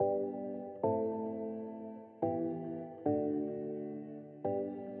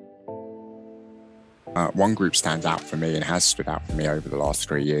One group stands out for me and has stood out for me over the last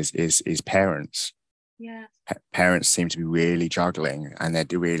 3 years is parents. Yeah. Parents seem to be really juggling, and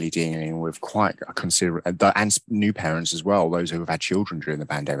they're really dealing with quite a considerable, and new parents as well, those who have had children during the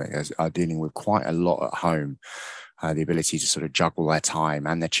pandemic, are dealing with quite a lot at home. The ability to sort of juggle their time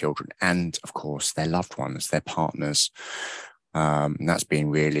and their children and, of course, their loved ones, their partners. And that's been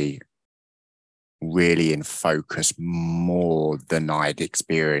really, really in focus more than I'd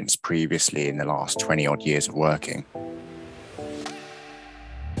experienced previously in the last 20 odd years of working.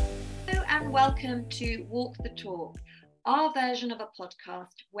 Hello and welcome to Walk the Talk, our version of a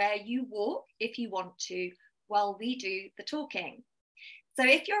podcast where you walk if you want to, while we do the talking. So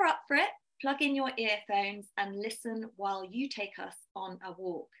if you're up for it, plug in your earphones and listen while you take us on a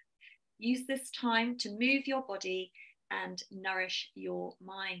walk. Use this time to move your body and nourish your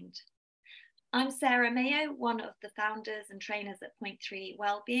mind. I'm Sarah Mayo, one of the founders and trainers at Point 3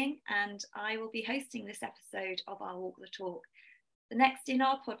 Wellbeing, and I will be hosting this episode of our Walk the Talk, the next in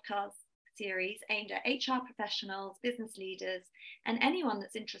our podcast series aimed at HR professionals, business leaders, and anyone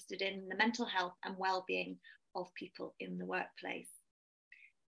that's interested in the mental health and well-being of people in the workplace.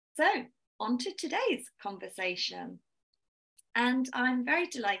 So, on to today's conversation. And I'm very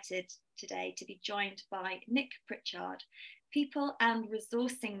delighted today to be joined by Nick Pritchard, People and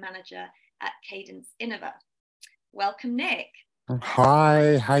Resourcing Manager at Cadence Innova. Welcome, Nick.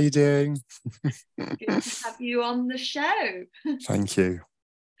 Hi, how you doing? Good to have you on the show. Thank you.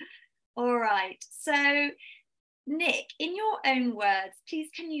 All right. So, Nick, in your own words, please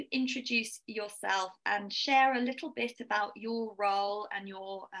can you introduce yourself and share a little bit about your role and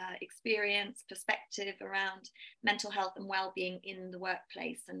your experience, perspective around mental health and well-being in the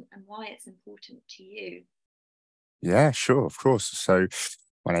workplace and why it's important to you? Yeah, sure, of course. So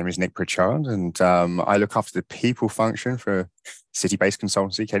my name is Nick Pritchard, and I look after the people function for city-based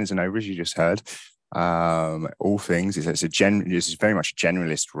consultancy, Cadence Innova, as you just heard. All things, it's very much a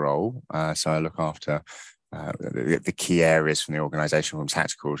generalist role. So I look after the key areas from the organisation, from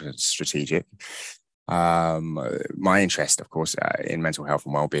tactical to strategic. My interest, of course, in mental health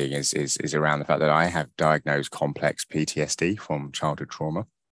and well-being is around the fact that I have diagnosed complex PTSD from childhood trauma,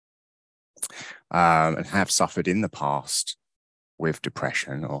 and have suffered in the past with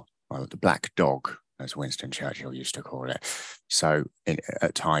depression, or the black dog, as Winston Churchill used to call it. So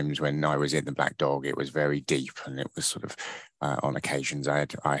at times when I was in the black dog, it was very deep, and it was sort of on occasions I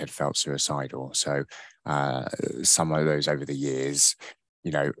had felt suicidal. So some of those over the years,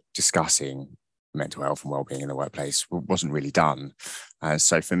 discussing mental health and well-being in the workplace wasn't really done.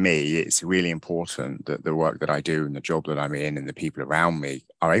 So for me, it's really important that the work that I do and the job that I'm in and the people around me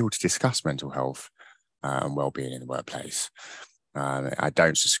are able to discuss mental health and well-being in the workplace. I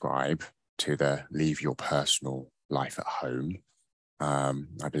don't subscribe to the leave your personal life at home.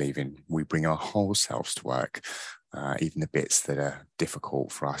 I believe we bring our whole selves to work, even the bits that are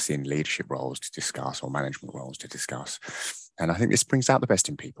difficult for us in leadership roles to discuss or management roles to discuss. And I think this brings out the best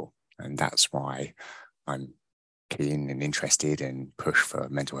in people. And that's why I'm keen and interested and push for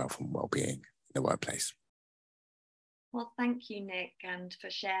mental health and well-being in the workplace. Well, thank you, Nick, and for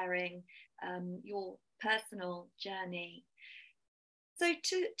sharing your personal journey. So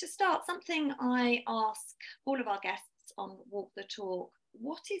to start, something I ask all of our guests on Walk the Talk,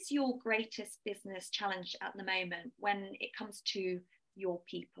 what is your greatest business challenge at the moment when it comes to your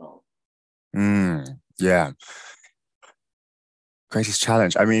people? Yeah. Greatest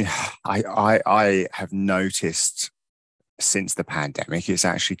challenge. I mean, I have noticed since the pandemic, it's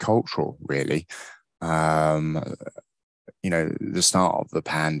actually cultural, really. The start of the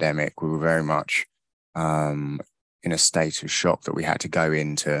pandemic, we were very much in a state of shock that we had to go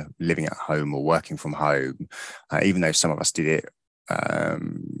into living at home or working from home. Even though some of us did it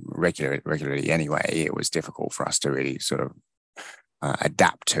regularly anyway, it was difficult for us to really sort of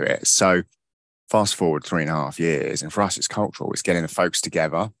adapt to it. So fast forward 3.5 years, and for us, it's cultural. It's getting the folks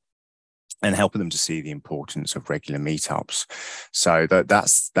together and helping them to see the importance of regular meetups. So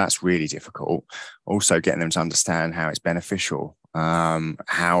that's really difficult. Also, getting them to understand how it's beneficial,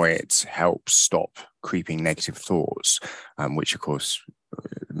 how it helps stop creeping negative thoughts, which, of course,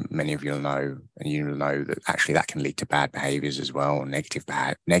 many of you will know, and you will know that actually that can lead to bad behaviors as well, negative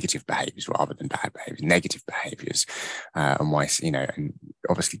behaviors rather than bad behaviors, negative behaviors, and why, and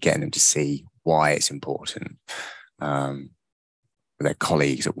obviously getting them to see why it's important for their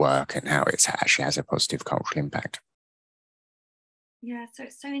colleagues at work and how it actually has a positive cultural impact. Yeah, so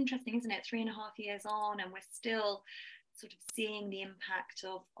it's so interesting, isn't it? 3.5 years on, and we're still sort of seeing the impact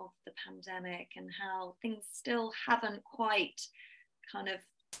of the pandemic and how things still haven't quite kind of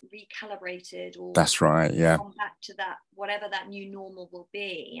recalibrated or that's right. Yeah. gone back to that, whatever that new normal will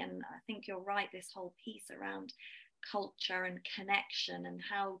be. And I think you're right, this whole piece around culture and connection, and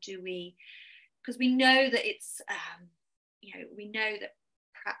how do we, because we know that it's, we know that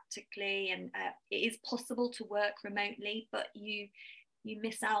practically and it is possible to work remotely, but you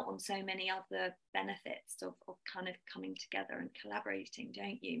miss out on so many other benefits of kind of coming together and collaborating,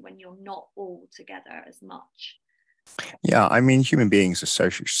 don't you, when you're not all together as much. Yeah, I mean, human beings are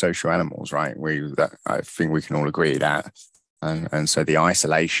social animals, right? I think we can all agree that, and so the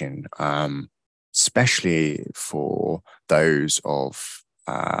isolation, especially for those of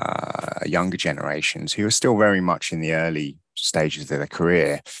younger generations who are still very much in the early stages of their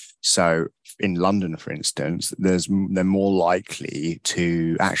career. So in London, for instance, they're more likely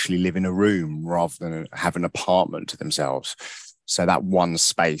to actually live in a room rather than have an apartment to themselves. So that one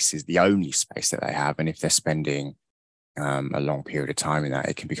space is the only space that they have, and if they're spending a long period of time in that,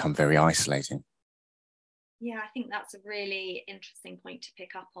 it can become very isolating. Yeah, I think that's a really interesting point to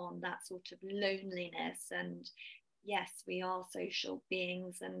pick up on, that sort of loneliness. And yes, we are social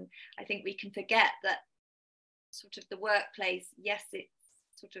beings, and I think we can forget that sort of the workplace, yes, it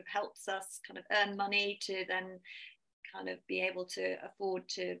sort of helps us kind of earn money to then kind of be able to afford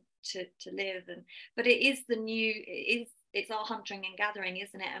to live, but it's our hunting and gathering,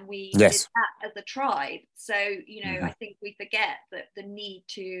 isn't it? And we did Yes. that as a tribe. So, I think we forget that the need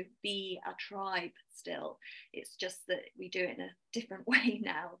to be a tribe still. It's just that we do it in a different way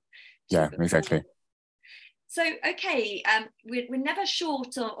now. Yeah, exactly. So, okay, we're never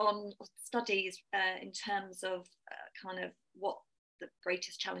short on studies in terms of kind of what the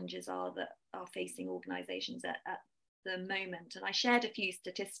greatest challenges are that are facing organisations at the moment. And I shared a few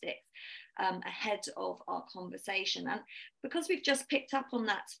statistics ahead of our conversation. And because we've just picked up on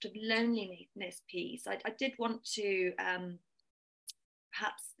that sort of loneliness piece, I did want to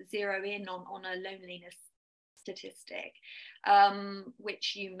perhaps zero in on a loneliness statistic,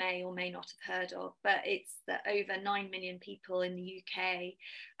 which you may or may not have heard of, but it's that over 9 million people in the UK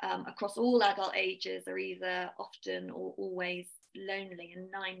across all adult ages are either often or always lonely.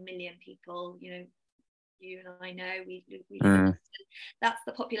 And 9 million people, you and I know, we live in, that's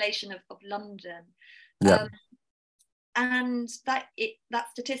the population of London. Yeah. And that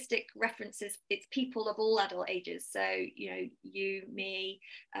statistic references, it's people of all adult ages. So, you, me,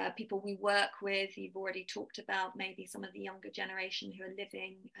 people we work with. You've already talked about maybe some of the younger generation who are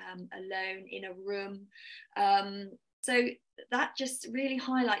living alone in a room. So that just really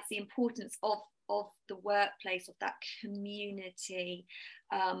highlights the importance of the workplace, of that community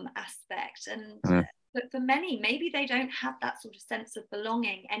aspect. And but for many, maybe they don't have that sort of sense of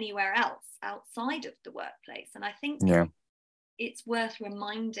belonging anywhere else outside of the workplace. And I think it's worth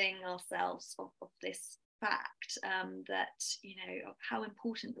reminding ourselves of this fact, that, of how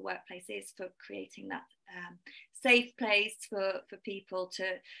important the workplace is for creating that safe place for people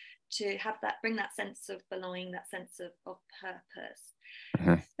to have that, bring that sense of belonging, that sense of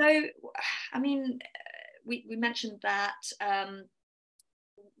purpose. So, I mean, we mentioned that.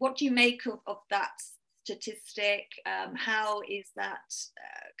 What do you make of that statistic? How is that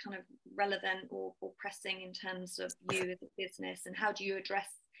kind of relevant or pressing in terms of you as a business, and how do you address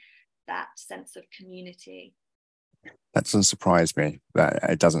that sense of community? That doesn't surprise me.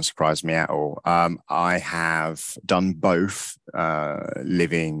 It doesn't surprise me at all. I have done both,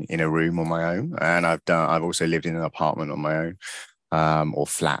 living in a room on my own, and I've also lived in an apartment on my own. Or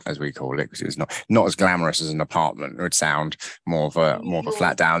flat, as we call it, because it's not as glamorous as an apartment. It would sound more of a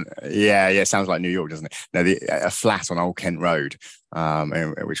flat down. Yeah, it sounds like New York, doesn't it? No, a flat on Old Kent Road,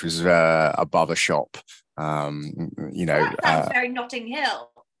 which was above a shop. That sounds very Notting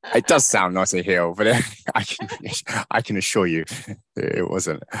Hill. It does sound Notting Hill, but I can assure you it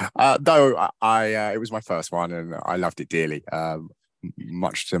wasn't. Though it was my first one, and I loved it dearly.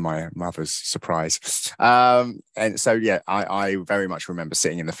 Much to my mother's surprise. And so, yeah, I very much remember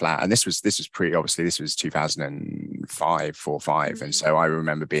sitting in the flat, and this was obviously this was 2005, 4, 5. And so I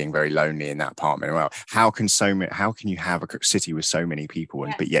remember being very lonely in that apartment. Well, how can you have a city with so many people,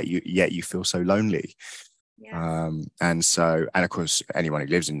 but yet you feel so lonely? And of course, anyone who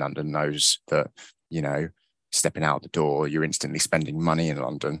lives in London knows that, stepping out the door, you're instantly spending money in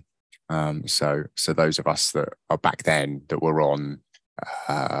London. So those of us that are back then that were on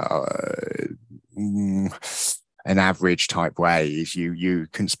an average type wage, you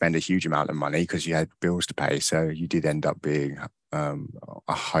couldn't spend a huge amount of money because you had bills to pay. So you did end up being a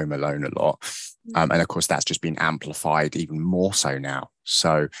home alone a lot. And of course, that's just been amplified even more so now.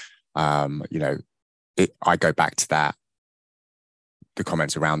 So, I go back to that, the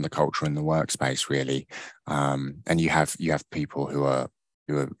comments around the culture and the workspace, really. And you have people who are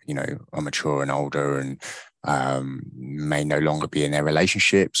are mature and older and may no longer be in their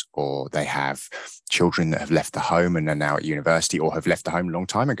relationships, or they have children that have left the home and are now at university, or have left the home a long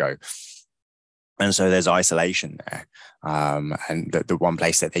time ago. And so there's isolation there. And the one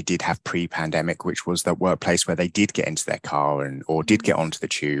place that they did have pre-pandemic, which was the workplace where they did get into their car or did get onto the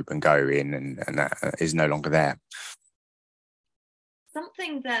tube and go in, and that is no longer there.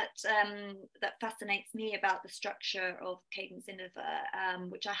 Something that fascinates me about the structure of Cadence Innova,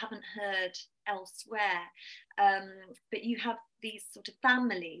 which I haven't heard elsewhere, but you have these sort of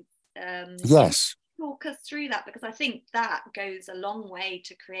families. Yes. Talk us through that, because I think that goes a long way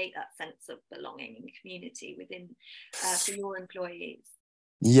to create that sense of belonging and community within for your employees.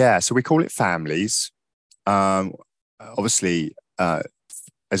 Yeah, so we call it families. Obviously,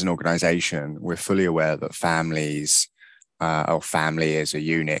 as an organization, we're fully aware that families or family as a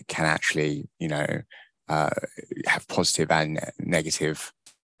unit can actually, have positive and negative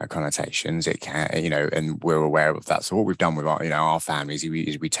connotations. It can, and we're aware of that. So what we've done with our families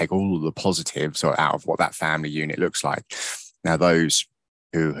is we take all of the positives out of what that family unit looks like. Now, those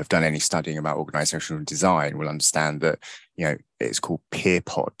who have done any studying about organizational design will understand that, it's called peer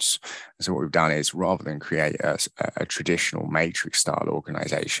pods. So what we've done is, rather than create a traditional matrix style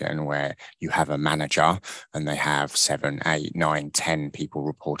organization where you have a manager and they have 7, 8, 9, 10 people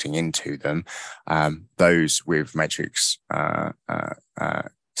reporting into them, those with matrix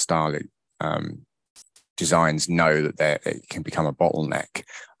style designs know that it can become a bottleneck.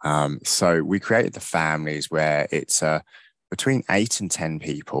 So we created the families where it's between 8 and 10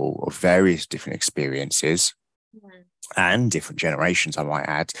 people of various different experiences and different generations, I might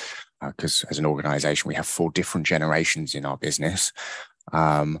add, because as an organization, we have 4 different generations in our business.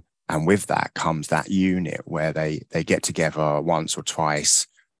 And with that comes that unit where they get together once or twice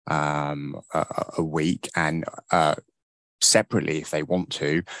a week, and separately, if they want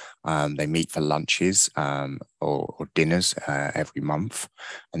to, they meet for lunches or dinners every month.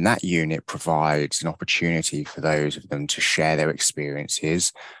 And that unit provides an opportunity for those of them to share their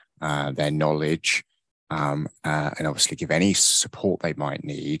experiences, their knowledge, and obviously give any support they might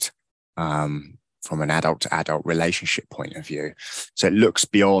need from an adult to adult relationship point of view. So it looks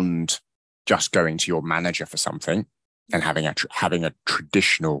beyond just going to your manager for something and having a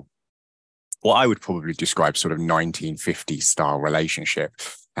traditional, what I would probably describe sort of 1950s style relationship,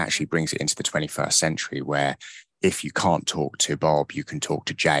 actually brings it into the 21st century, where if you can't talk to Bob, you can talk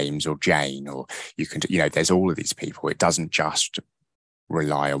to James or Jane, or you can, there's all of these people. It doesn't just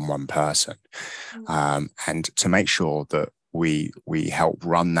rely on one person. And to make sure that we help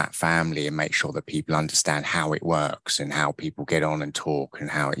run that family and make sure that people understand how it works and how people get on and talk, and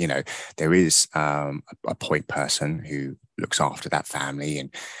how, there is a point person who looks after that family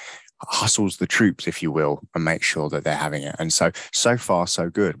and hustles the troops, if you will, and make sure that they're having it. And so far, so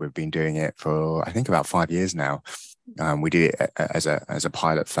good. We've been doing it for, I think, about 5 years now. We did it as a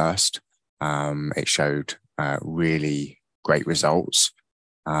pilot first. It showed really great results.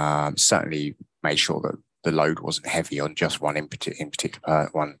 Certainly made sure that the load wasn't heavy on just one particular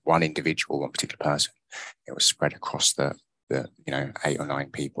person. It was spread across the 8 or 9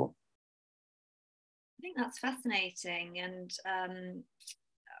 people. I think that's fascinating. And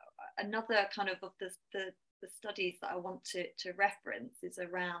another kind of the studies that I want to reference is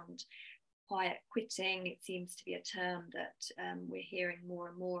around quiet quitting. It seems to be a term that we're hearing more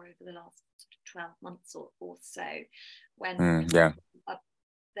and more over the last 12 months or so, when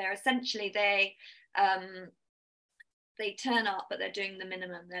they're essentially they turn up, but they're doing the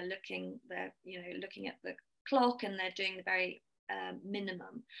minimum. They're looking at the clock, and they're doing the very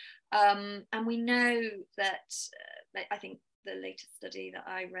minimum. And we know that I think the latest study that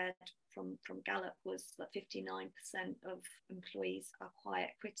I read from Gallup was that 59% of employees are quiet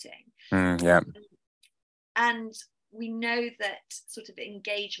quitting. And we know that sort of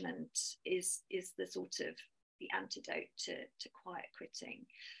engagement is the sort of the antidote to quiet quitting.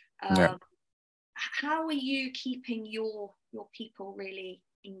 How are you keeping your people really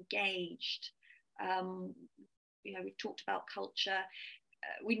engaged? We've talked about culture.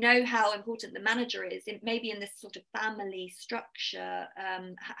 We know how important the manager is, maybe in this sort of family structure.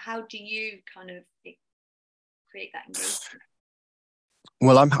 How do you kind of create that engagement?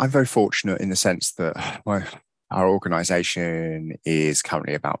 Well, I'm very fortunate in the sense that our organisation is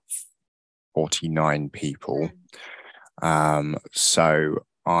currently about 49 people. So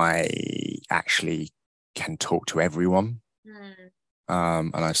I actually can talk to everyone.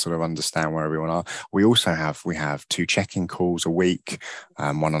 And I sort of understand where everyone are. We have 2 check-in calls a week,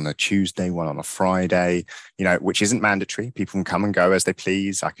 one on a Tuesday, one on a Friday, which isn't mandatory. People can come and go as they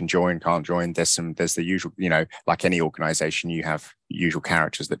please. I can join, can't join. There's the usual, like any organization, you have usual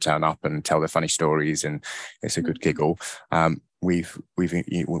characters that turn up and tell their funny stories, and it's a good giggle. We've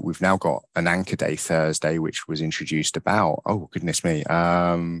now got an Anchor Day Thursday, which was introduced about, oh goodness me,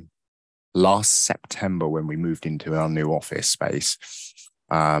 last September when we moved into our new office space.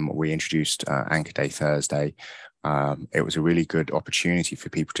 We introduced Anchor Day Thursday. It was a really good opportunity for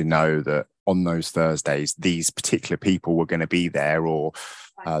people to know that on those Thursdays, these particular people were going to be there, or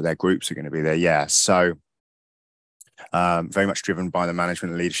their groups are going to be there. Yeah. So very much driven by the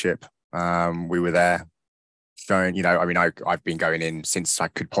management and leadership. We were there going, I've been going in since I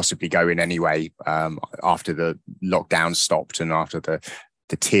could possibly go in anyway, after the lockdown stopped and after the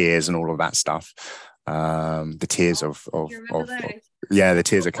tears and all of that stuff. The tears of the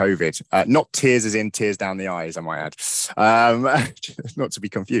tears of COVID. Not tears as in tears down the eyes, I might add. Not to be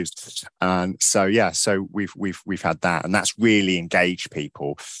confused. And so we've had that, and that's really engaged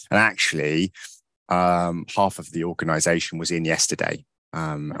people. And actually, half of the organisation was in yesterday.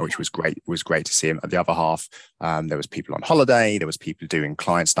 Which was great. It was great to see him. The other half, there was people on holiday, there was people doing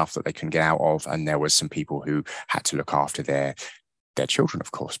client stuff that they couldn't get out of, and there was some people who had to look after their children,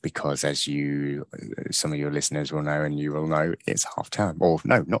 of course, because as some of your listeners will know, and you will know, it's half term, or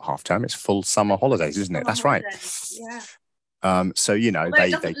no, not half term, it's full summer holidays, isn't it? That's right. Yeah. So it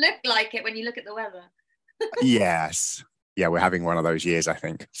doesn't look like it when you look at the weather. Yes. Yeah, we're having one of those years, I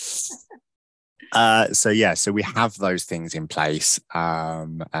think. So we have those things in place,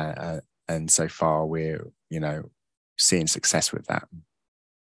 and so far we're seeing success with that.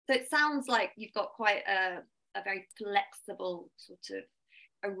 So it sounds like you've got quite a very flexible sort of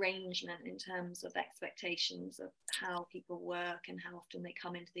arrangement in terms of expectations of how people work and how often they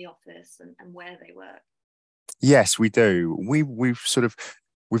come into the office and where they work. Yes, we do. We've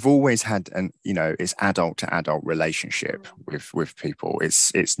always had it's adult to adult relationship with people.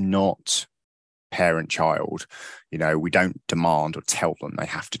 It's not parent-child. We don't demand or tell them they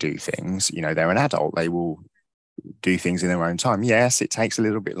have to do things. They're an adult. They will do things in their own time. Yes, it takes a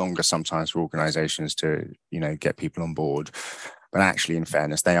little bit longer sometimes for organizations to, get people on board. But actually, in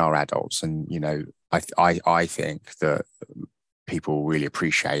fairness, they are adults. And, I think that people really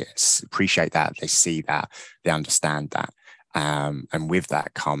appreciate that. They see that, they understand that. And with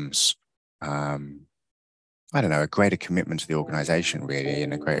that comes, a greater commitment to the organisation, really,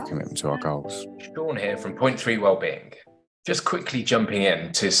 and a greater commitment to our goals. Sean here from Point 3 Wellbeing. Just quickly jumping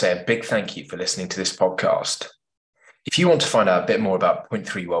in to say a big thank you for listening to this podcast. If you want to find out a bit more about Point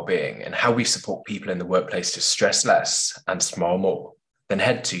 3 Wellbeing and how we support people in the workplace to stress less and smile more, then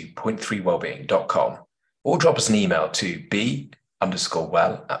head to point3wellbeing.com or drop us an email to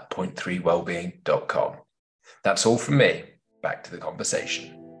b_well@point3wellbeing.com. That's all from me. Back to the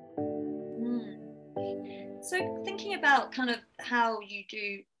conversation. So thinking about kind of how you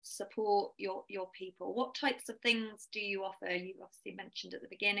do support your people, what types of things do you offer? You obviously mentioned at the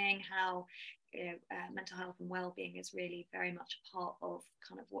beginning how mental health and well-being is really very much a part of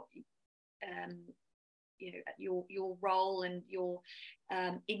kind of what your role and your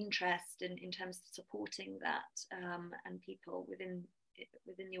interest in terms of supporting that and people within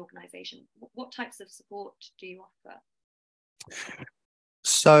the organisation. What types of support do you offer?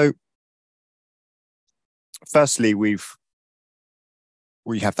 So firstly, we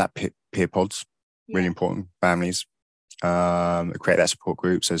have that peer pods, really important, families, create that support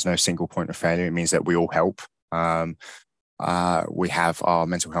group. So there's no single point of failure. It means that we all help. We have our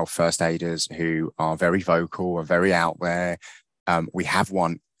mental health first aiders who are very vocal, are very out there. We have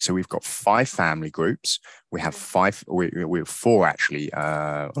one. So we've got 5 family groups. We have 5. We have 4 actually.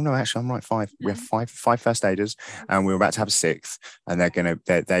 I'm right. 5. We have 5 first aiders, and we're about to have a 6th. And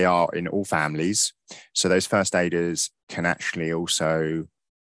they are in all families. So those first aiders can actually also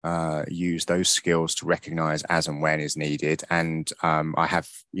use those skills to recognise as and when is needed. And I have,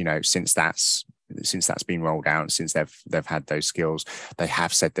 since that's been rolled out, since they've had those skills, they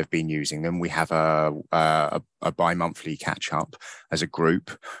have said they've been using them. We have a bi-monthly catch up as a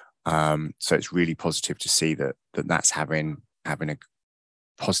group, so it's really positive to see that's having a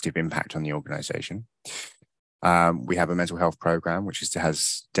positive impact on the organisation. We have a mental health program which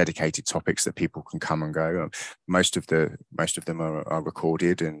has dedicated topics that people can come and go. Most of them are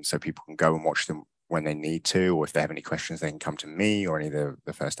recorded, and so people can go and watch them when they need to, or if they have any questions, they can come to me or any of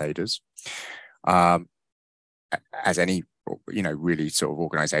the first aiders. As any really sort of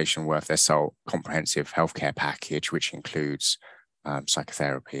organisation worth their salt, comprehensive healthcare package, which includes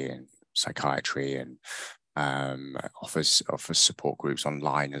psychotherapy and psychiatry and offers support groups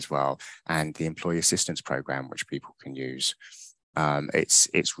online as well, and the employee assistance program, which people can use.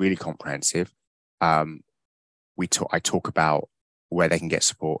 It's really comprehensive. I talk about where they can get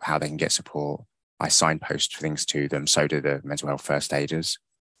support, how they can get support. I signpost things to them. So do the mental health first aiders.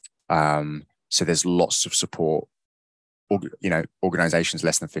 So there's lots of support. Organizations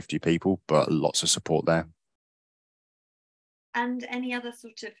less than 50 people, but lots of support there. And any other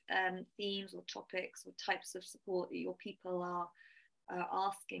sort of themes or topics or types of support that your people are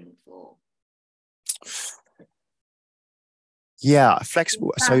asking for? Yeah,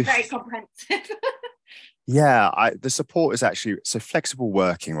 flexible. So very comprehensive. Yeah, the support is actually flexible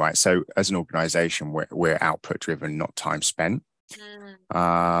working, right? So as an organization, we're output driven, not time spent.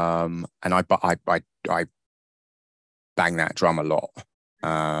 And I bang that drum a lot.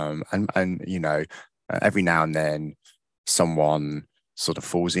 And every now and then someone sort of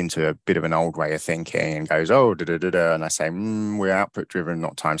falls into a bit of an old way of thinking and goes, oh, and I say, we're output driven,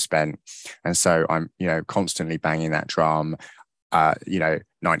 not time spent. And so I'm, constantly banging that drum.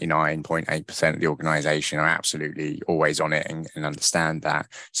 99.8% of the organization are absolutely always on it and understand that.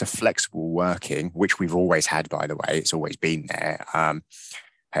 So flexible working, which we've always had, by the way, it's always been there,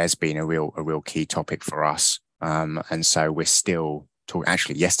 has been a real key topic for us. And so we're still talking.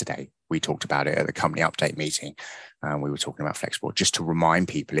 Actually, yesterday we talked about it at the company update meeting. We were talking about flexible, just to remind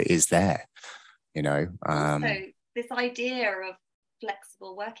people it is there. So this idea of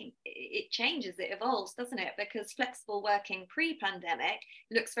flexible working, it changes, it evolves, doesn't it? Because flexible working pre-pandemic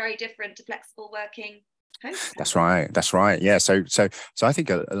looks very different to flexible working post-pandemic. That's right. Yeah. So I think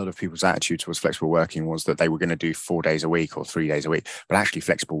a lot of people's attitude towards flexible working was that they were going to do 4 days a week or 3 days a week. But actually,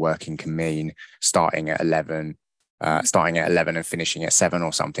 flexible working can mean starting at 11 and finishing at 7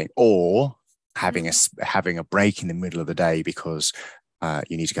 or something, or having a break in the middle of the day because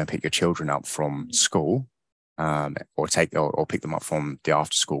you need to go and pick your children up from school. Or pick them up from the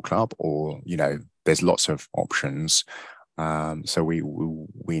after school club, or there's lots of options. So we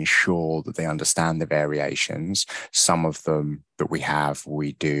ensure that they understand the variations. Some of them that we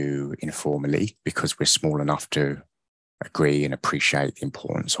do informally because we're small enough to agree and appreciate the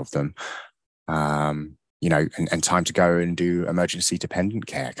importance of them. And time to go and do emergency dependent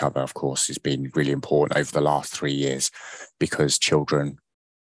care cover, of course, has been really important over the last 3 years, because children,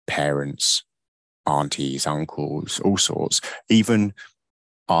 parents, aunties, uncles, all sorts, even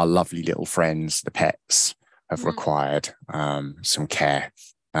our lovely little friends, the pets, have required some care.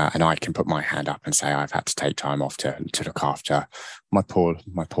 And I can put my hand up and say I've had to take time off to look after my poor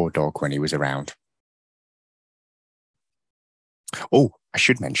dog when he was around. Oh, I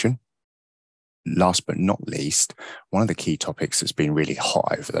should mention, last but not least, one of the key topics that's been really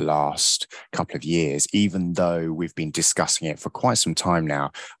hot over the last couple of years, even though we've been discussing it for quite some time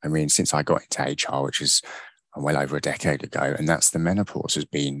now. I mean, since I got into HR, which is well over a decade ago, and that's the menopause has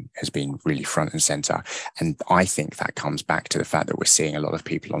been really front and center. And I think that comes back to the fact that we're seeing a lot of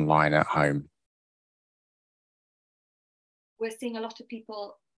people online at home. We're seeing a lot of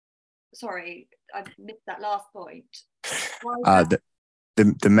people. Sorry, I missed that last point.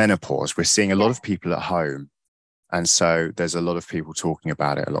 The menopause, we're seeing a lot of people at home, and so there's a lot of people talking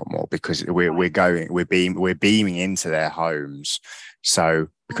about it a lot more because we're beaming into their homes. So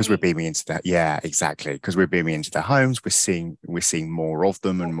because we're beaming into that, because we're beaming into their homes, we're seeing more of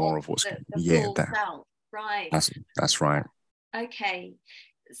them and more of what's right. That's right. Okay,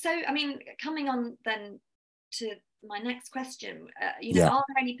 so I mean, coming on then to my next question, are there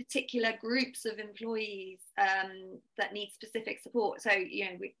any particular groups of employees that need specific support? So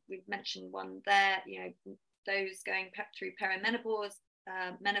we've mentioned one there, those going through perimenopause,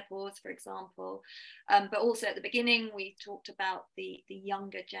 menopause, for example, but also at the beginning we talked about the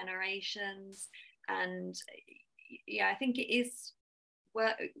younger generations, and I think it is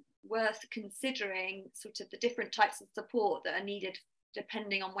worth considering sort of the different types of support that are needed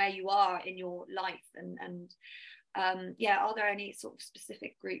depending on where you are in your life, and are there any sort of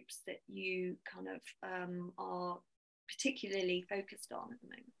specific groups that you kind of are particularly focused on at the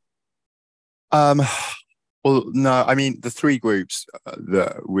moment? Well, no, I mean, the 3 groups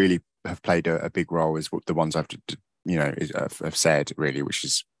that really have played a big role is the ones I've said, really, which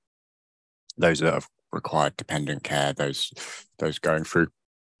is those that have required dependent care, those going through,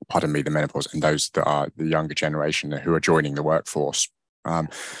 the menopause, and those that are the younger generation who are joining the workforce.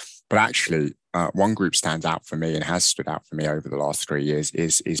 But actually, one group stands out for me and has stood out for me over the last 3 years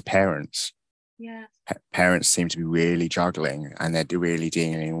is parents. Yeah. Parents seem to be really juggling, and they're really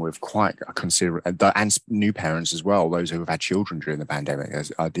dealing with quite a considerable, and new parents as well, those who have had children during the pandemic,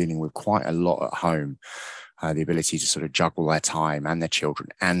 are dealing with quite a lot at home. the ability to sort of juggle their time and their children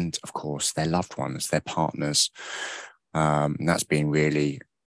and, of course, their loved ones, their partners. And that's been really,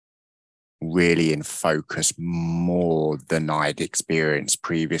 really in focus more than I'd experienced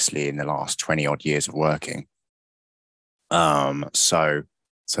previously in the last 20 odd years of working. So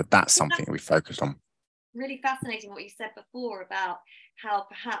that's something that we focused on. Really fascinating what you said before about how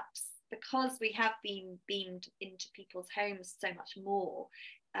perhaps because we have been beamed into people's homes so much more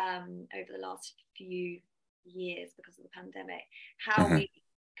over the last few years because of the pandemic, how we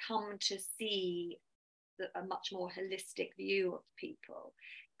come to see a much more holistic view of people,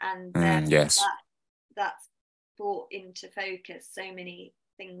 and yes, that's brought into focus so many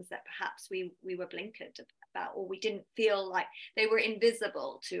things that perhaps we were blinkered about, or we didn't feel like they were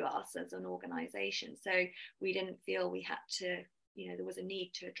invisible to us as an organization, so we didn't feel we had to, there was a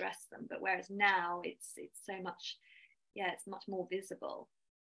need to address them. But whereas now it's so much, it's much more visible.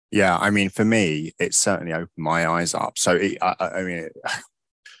 Yeah, I mean, for me, it certainly opened my eyes up. So I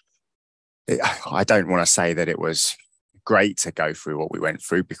don't want to say that it was great to go through what we went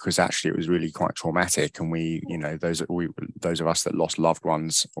through, because actually it was really quite traumatic, and we, those of us that lost loved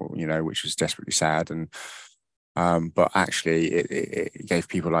ones, which was desperately sad, and but actually it gave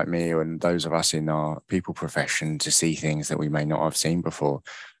people like me and those of us in our people profession to see things that we may not have seen before,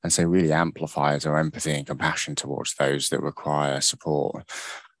 and so really amplifies our empathy and compassion towards those that require support.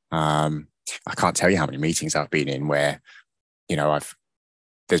 I can't tell you how many meetings I've been in where,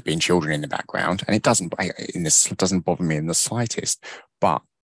 there's been children in the background, and it doesn't bother me in the slightest, but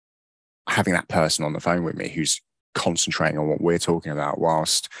having that person on the phone with me who's concentrating on what we're talking about,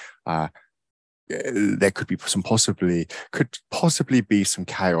 whilst there could possibly be some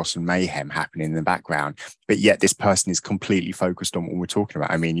chaos and mayhem happening in the background, but yet this person is completely focused on what we're talking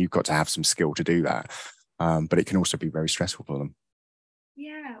about. I mean, you've got to have some skill to do that, but it can also be very stressful for them.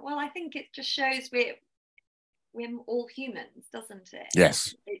 Yeah, well, I think it just shows we're all humans, doesn't it?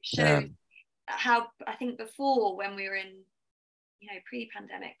 Yes. It shows how, I think before, when we were in,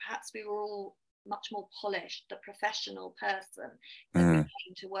 pre-pandemic, perhaps we were all much more polished, the professional person that we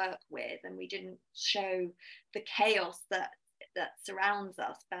came to work with, and we didn't show the chaos that surrounds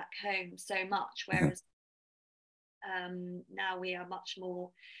us back home so much, whereas now we are much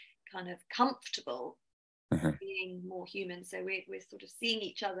more kind of comfortable being more human, so we're sort of seeing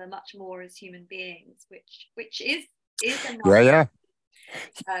each other much more as human beings, which is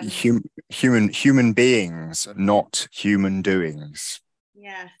a human beings, not human doings.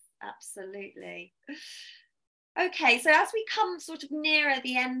 Yes, absolutely. Okay, so as we come sort of nearer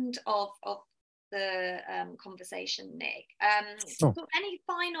the end of the conversation, Nick, sort of any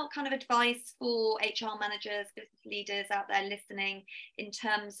final kind of advice for HR managers, business leaders out there listening, in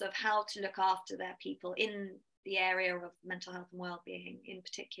terms of how to look after their people in the area of mental health and well-being in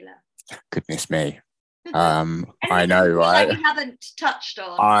particular? Goodness me. I know, right? Like we haven't touched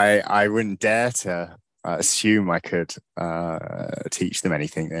on. I wouldn't dare to assume I could teach them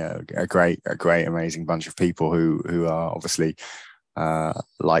anything. They're a great, amazing bunch of people who are obviously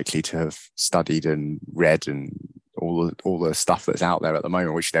likely to have studied and read and all the stuff that's out there at the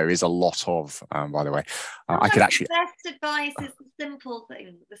moment, which there is a lot of, by the way. I could actually, the best advice is the simple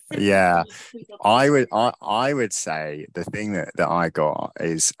thing. I would say the thing that I got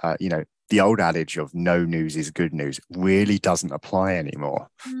is the old adage of no news is good news really doesn't apply anymore.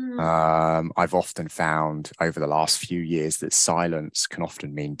 I've often found over the last few years that silence can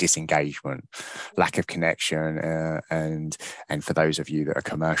often mean disengagement, lack of connection, and for those of you that are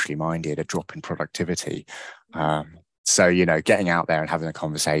commercially minded, a drop in productivity. So, getting out there and having the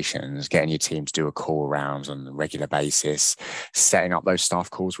conversations, getting your team to do a call rounds on a regular basis, setting up those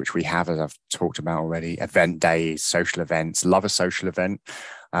staff calls, which we have, as I've talked about already, event days, social events, love a social event,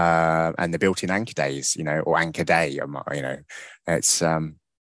 and the built-in anchor days, or anchor day, it's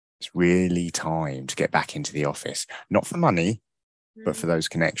really time to get back into the office, not for money, but for those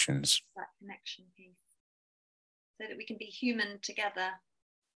connections. That connection piece, so that we can be human together.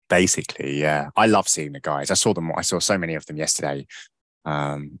 Basically, yeah. I love seeing the guys. I saw so many of them yesterday,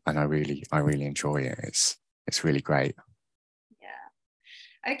 and I really enjoy it. It's really great.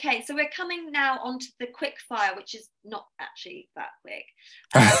 Yeah. Okay, so we're coming now onto the quick fire, which is not actually that quick.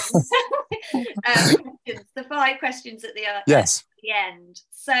 Questions, the 5 questions at the end.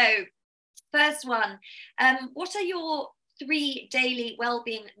 So, first one, what are your 3 daily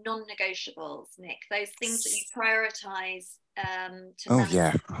wellbeing non-negotiables, Nick? Those things that you prioritize to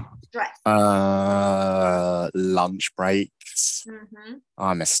manage stress. Lunch breaks.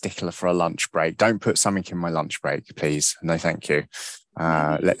 I'm a stickler for a lunch break. Don't put something in my lunch break, please. No, thank you.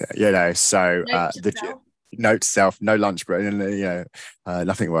 Note to self, no lunch break.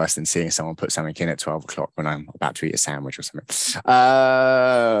 Nothing worse than seeing someone put something in at 12 o'clock when I'm about to eat a sandwich or something.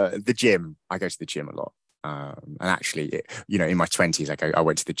 The gym. I go to the gym a lot. And actually, in my 20s, I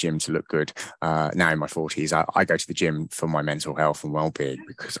went to the gym to look good. Now in my 40s, I go to the gym for my mental health and well-being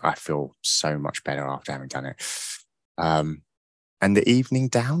because I feel so much better after having done it. And the evening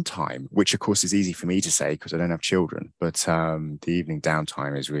downtime, which of course is easy for me to say because I don't have children, but the evening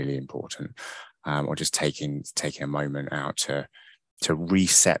downtime is really important. Or just taking a moment out to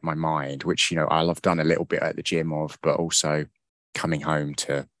reset my mind, which I've done a little bit at the gym but also coming home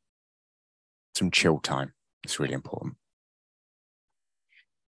to some chill time. It's really important.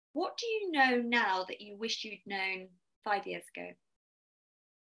 What do you know now that you wish you'd known 5 years ago?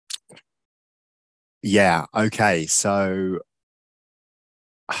 Yeah. Okay. So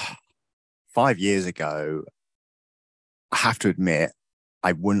 5 years ago, I have to admit,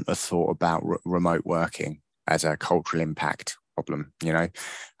 I wouldn't have thought about remote working as a cultural impact problem,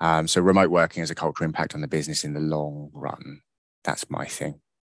 So remote working as a cultural impact on the business in the long run, that's my thing.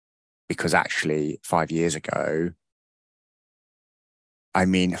 Because actually 5 years ago,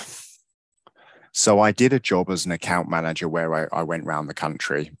 so I did a job as an account manager where I went around the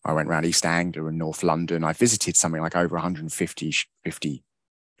country. I went around East Anglia and North London. I visited something like over 150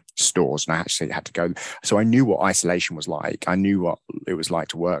 stores, and I actually had to go. So I knew what isolation was like. I knew what it was like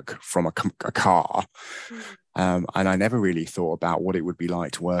to work from a car. And I never really thought about what it would be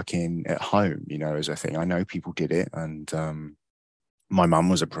like to work at home, as a thing. I know people did it, and my mum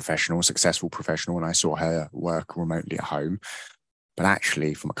was a successful professional, and I saw her work remotely at home. But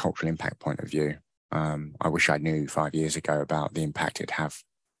actually, from a cultural impact point of view, I wish I knew 5 years ago about the impact it'd have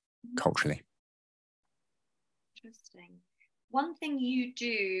culturally. Interesting. One thing you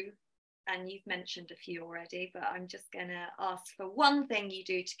do, and you've mentioned a few already, but I'm just going to ask for one thing you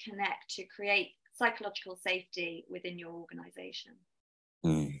do to connect, to create psychological safety within your organisation.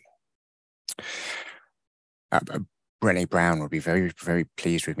 Brené Brown would be very, very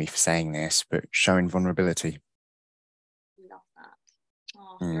pleased with me for saying this, but showing vulnerability. Love that.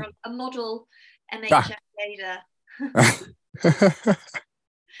 Oh, you're a model MHF leader.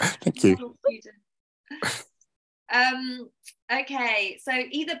 Thank you. Model student. Okay, so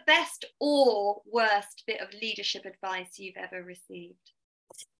either best or worst bit of leadership advice you've ever received?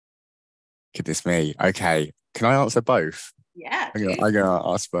 Goodness me. Okay, can I answer both? Yeah, I'm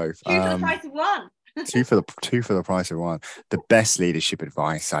gonna ask both. Two for the price of one. two for the price of one. The best leadership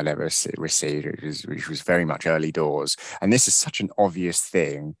advice I'd ever received, which was very much early doors. And this is such an obvious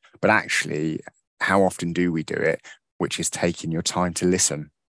thing, but actually, how often do we do it? Which is taking your time to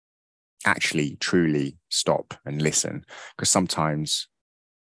listen. Actually, truly stop and listen, because sometimes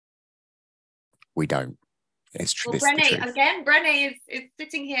we don't. It's true. Well, Brené is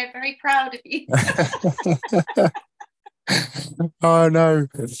sitting here very proud of you. Oh no.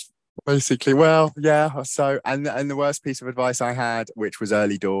 Basically, well, yeah. So, and the worst piece of advice I had, which was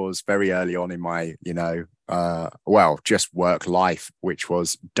early doors, very early on in my, just work life, which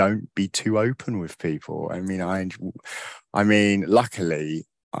was don't be too open with people.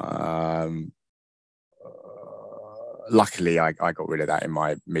 Luckily, I got rid of that in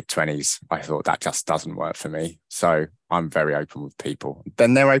my mid-20s. I thought that just doesn't work for me. So I'm very open with people.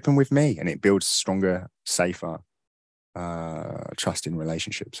 Then they're open with me, and it builds stronger, safer, trusting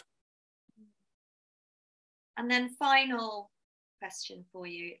relationships. And then final question for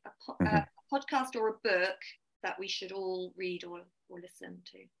you, a podcast or a book that we should all read or listen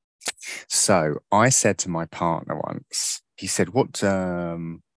to. So I said to my partner once, he said, what do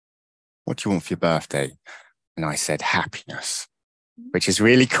you want for your birthday? And I said, happiness, which is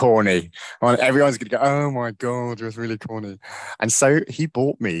really corny. Everyone's going to go, oh my God, it was really corny. And so he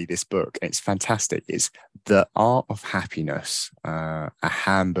bought me this book. And it's fantastic. It's The Art of Happiness, a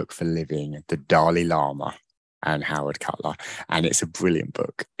handbook for living, the Dalai Lama and Howard Cutler. And it's a brilliant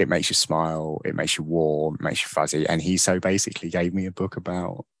book. It makes you smile. It makes you warm. It makes you fuzzy. And he so basically gave me a book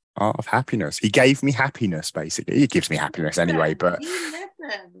about art of happiness. He gave me happiness, basically. He gives me happiness anyway, but he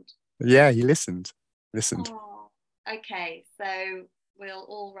listened. Yeah, he listened. Oh, okay, so we'll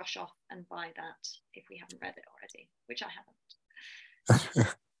all rush off and buy that if we haven't read it already, which I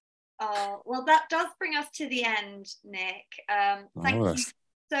haven't. Well, that does bring us to the end, Nick. Thank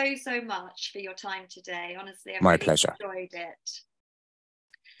you so much for your time today. Honestly, I've My really pleasure. Enjoyed it.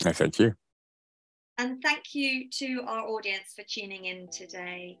 No, thank you. And thank you to our audience for tuning in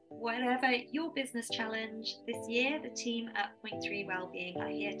today. Whatever your business challenge this year, the team at Point 3 Wellbeing are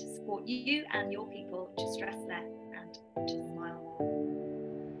here to support you and your people to stress less and to